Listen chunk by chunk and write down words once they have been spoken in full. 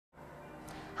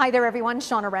Hi there everyone,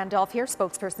 Shauna Randolph here,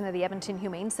 spokesperson of the Edmonton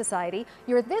Humane Society.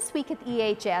 You're this week at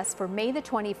EHS for May the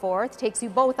 24th, takes you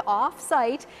both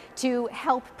off-site to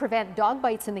help prevent dog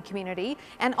bites in the community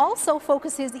and also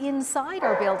focuses inside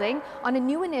our building on a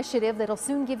new initiative that'll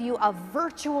soon give you a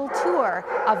virtual tour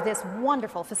of this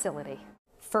wonderful facility.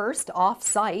 First,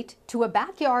 off-site to a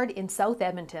backyard in South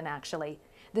Edmonton actually.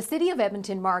 The City of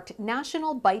Edmonton marked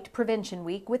National Bite Prevention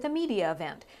Week with a media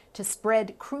event to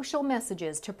spread crucial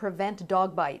messages to prevent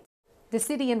dog bites. The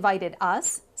city invited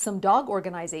us, some dog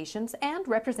organizations, and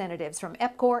representatives from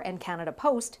EPCOR and Canada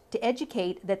Post to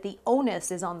educate that the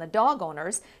onus is on the dog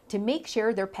owners to make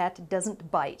sure their pet doesn't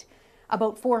bite.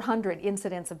 About 400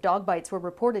 incidents of dog bites were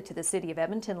reported to the City of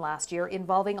Edmonton last year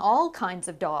involving all kinds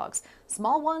of dogs,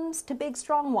 small ones to big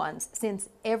strong ones, since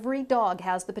every dog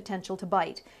has the potential to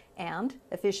bite. And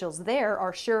officials there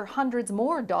are sure hundreds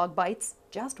more dog bites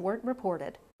just weren't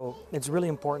reported. It's really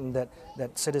important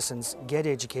that citizens get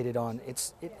educated on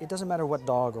it doesn't matter what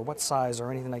dog or what size or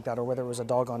anything like that, or whether it was a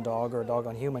dog on dog or a dog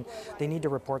on human. They need to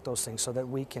report those things so that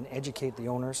we can educate the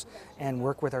owners and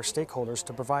work with our stakeholders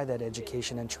to provide that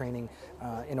education and training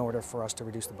in order for us to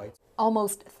reduce the bites.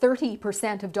 Almost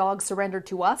 30% of dogs surrendered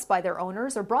to us by their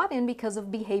owners are brought in because of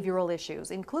behavioral issues,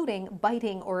 including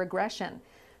biting or aggression.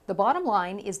 The bottom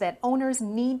line is that owners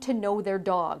need to know their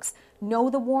dogs, know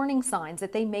the warning signs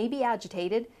that they may be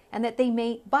agitated and that they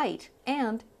may bite,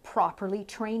 and properly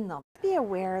train them. Be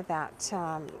aware that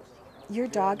your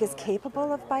dog is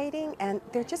capable of biting, and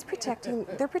they're just protecting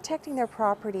their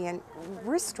property, and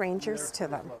we're strangers to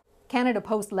them. Canada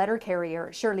Post letter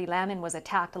carrier Shirley Lannon was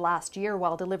attacked last year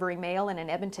while delivering mail in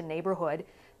an Edmonton neighborhood.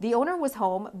 The owner was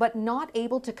home but not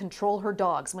able to control her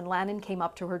dogs when Lannon came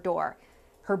up to her door.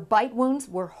 Her bite wounds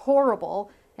were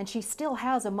horrible, and she still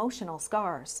has emotional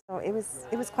scars. So it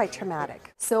was quite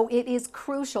traumatic. So it is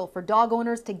crucial for dog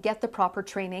owners to get the proper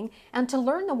training and to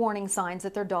learn the warning signs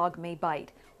that their dog may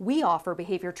bite. We offer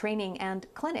behavior training and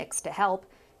clinics to help.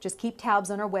 Just keep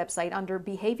tabs on our website under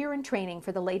Behavior and Training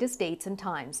for the latest dates and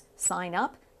times. Sign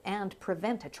up and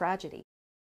prevent a tragedy.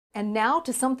 And now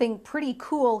to something pretty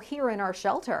cool here in our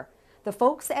shelter. The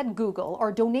folks at Google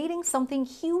are donating something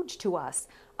huge to us,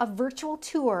 a virtual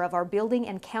tour of our building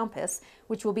and campus,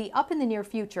 which will be up in the near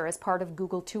future as part of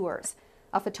Google Tours.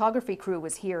 A photography crew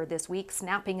was here this week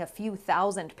snapping a few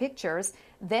thousand pictures.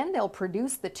 Then they'll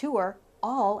produce the tour,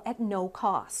 all at no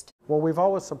cost. Well, we've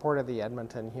always supported the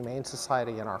Edmonton Humane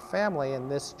Society and our family,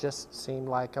 and this just seemed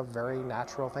like a very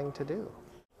natural thing to do.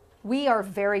 We are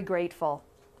very grateful.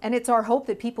 And it's our hope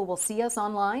that people will see us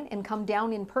online and come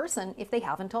down in person if they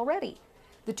haven't already.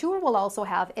 The tour will also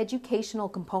have educational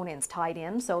components tied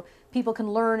in so people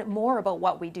can learn more about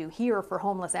what we do here for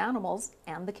homeless animals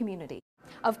and the community.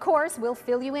 Of course, we'll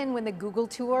fill you in when the Google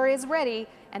tour is ready,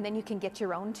 and then you can get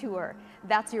your own tour.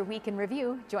 That's your week in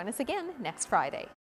review. Join us again next Friday.